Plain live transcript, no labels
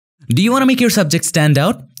Do you want to make your subject stand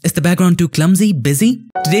out? Is the background too clumsy, busy?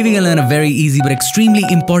 Today we're going to learn a very easy but extremely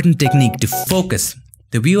important technique to focus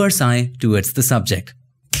the viewer's eye towards the subject.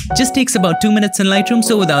 Just takes about 2 minutes in Lightroom,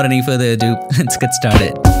 so without any further ado, let's get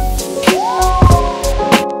started.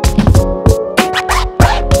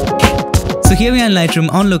 So here we are in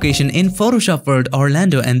Lightroom on location in Photoshop World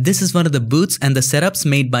Orlando, and this is one of the booths and the setups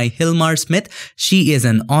made by Hilmar Smith. She is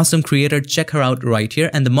an awesome creator. Check her out right here,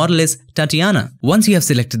 and the model is Tatiana. Once you have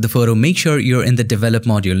selected the photo, make sure you're in the develop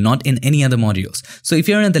module, not in any other modules. So if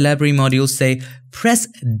you're in the library module, say press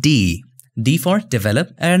D. D for develop,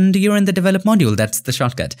 and you're in the develop module. That's the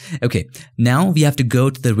shortcut. Okay, now we have to go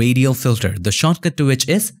to the radial filter, the shortcut to which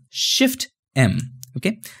is Shift M.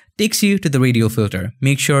 Okay, takes you to the radial filter.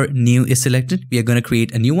 Make sure new is selected. We are going to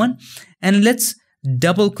create a new one, and let's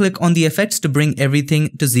double click on the effects to bring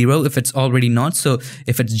everything to 0 if it's already not. So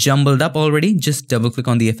if it's jumbled up already, just double click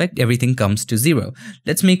on the effect, everything comes to 0.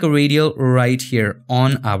 Let's make a radial right here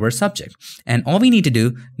on our subject, and all we need to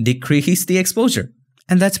do, decrease the exposure,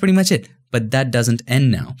 and that's pretty much it. But that doesn't end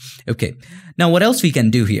now. Okay, now what else we can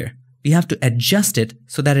do here? We have to adjust it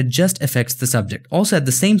so that it just affects the subject. Also at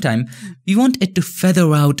the same time, we want it to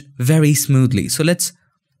feather out very smoothly. So let's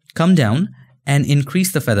come down and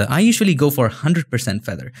increase the feather. I usually go for 100%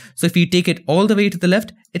 feather. So if you take it all the way to the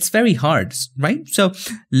left, it's very hard, right? So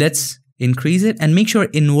let's increase it and make sure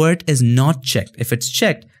invert is not checked. If it's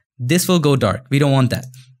checked, this will go dark. We don't want that.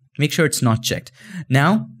 Make sure it's not checked.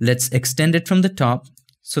 Now let's extend it from the top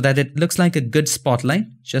so that it looks like a good spotlight,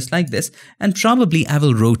 just like this. And probably I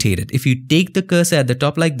will rotate it. If you take the cursor at the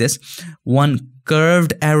top like this, one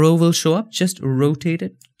curved arrow will show up. Just rotate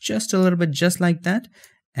it just a little bit, just like that.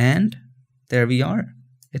 And there we are.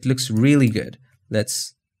 It looks really good.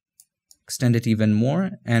 Let's extend it even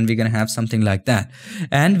more, and we're going to have something like that.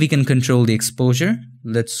 And we can control the exposure.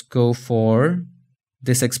 Let's go for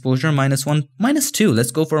this exposure, -1, -2.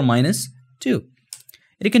 Let's go for a -2.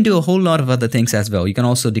 It can do a whole lot of other things as well. You can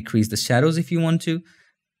also decrease the shadows if you want to,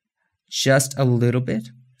 just a little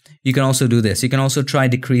bit. You can also do this. You can also try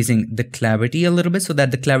decreasing the clarity a little bit so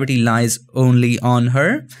that the clarity lies only on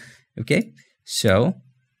her. Okay, so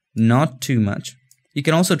not too much. You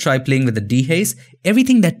can also try playing with the dehaze,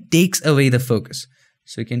 everything that takes away the focus.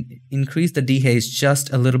 So you can increase the dehaze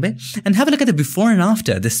just a little bit and have a look at the before and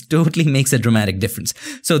after. This totally makes a dramatic difference.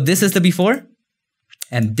 So this is the before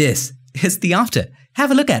and this is the after.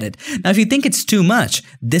 Have a look at it. Now, if you think it's too much,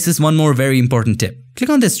 this is one more very important tip. Click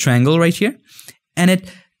on this triangle right here, and it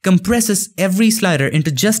compresses every slider into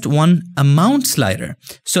just one amount slider.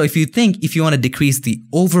 So if you want to decrease the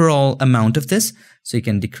overall amount of this, so you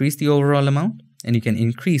can decrease the overall amount, and you can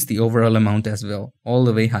increase the overall amount as well, all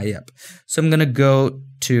the way high up. So I'm going to go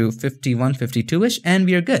to 51, 52-ish, and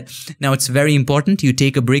we are good. Now, it's very important you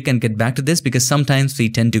take a break and get back to this, because sometimes we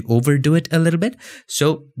tend to overdo it a little bit.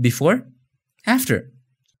 So before, after.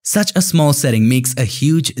 Such a small setting makes a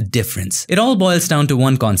huge difference. It all boils down to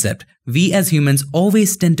one concept. We as humans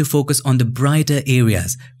always tend to focus on the brighter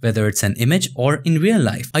areas, whether it's an image or in real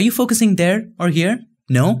life. Are you focusing there or here?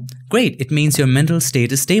 No? Great, it means your mental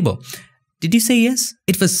state is stable. Did you say yes?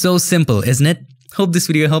 It was so simple, isn't it? Hope this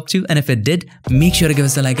video helped you, and if it did, make sure to give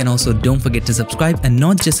us a like, and also don't forget to subscribe, and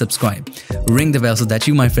not just subscribe. Ring the bell so that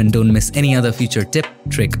you, my friend, don't miss any other future tip,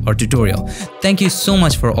 trick, or tutorial. Thank you so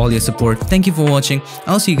much for all your support. Thank you for watching.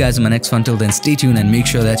 I'll see you guys in my next one. Till then, stay tuned and make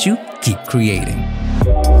sure that you keep creating.